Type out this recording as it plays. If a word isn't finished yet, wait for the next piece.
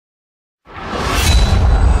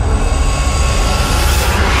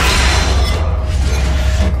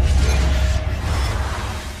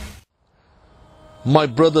my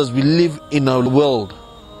brothers, we live in a world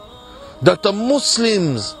that the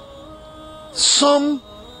Muslims, some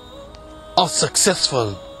are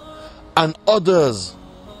successful and others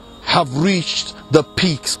have reached the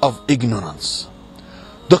peaks of ignorance.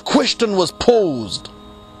 The question was posed,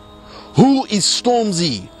 who is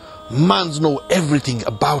Stormzy? Mans know everything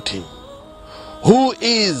about him. Who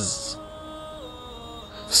is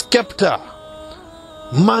Skepta?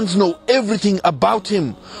 Mans know everything about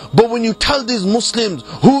him. But when you tell these Muslims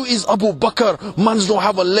who is Abu Bakr, mans don't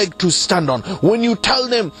have a leg to stand on. When you tell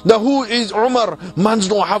them that who is Umar, mans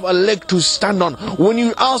don't have a leg to stand on. When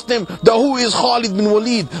you ask them that who is Khalid bin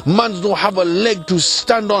Walid, mans don't have a leg to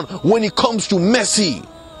stand on. When it comes to Messi,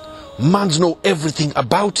 mans know everything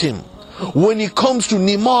about him. When it comes to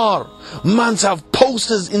Neymar, mans have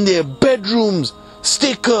posters in their bedrooms,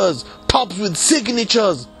 stickers, tops with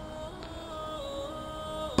signatures.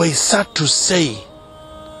 But it's sad to say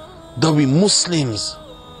that we Muslims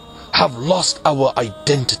have lost our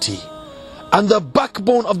identity, and the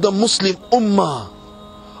backbone of the Muslim Ummah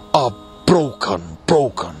are broken.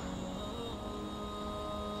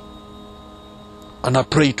 And I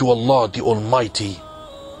pray to Allah the Almighty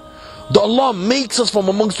that Allah makes us from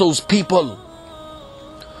amongst those people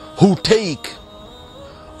who take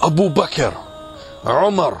Abu Bakr,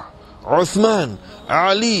 Umar, Uthman,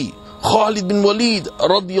 Ali, Khalid bin Walid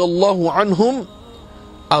radiyallahu anhum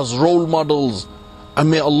as role models, and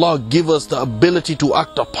may Allah give us the ability to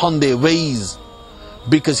act upon their ways,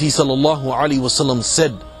 because He sallallahu alaihi wasallam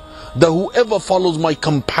said that whoever follows my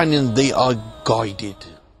companions, they are guided.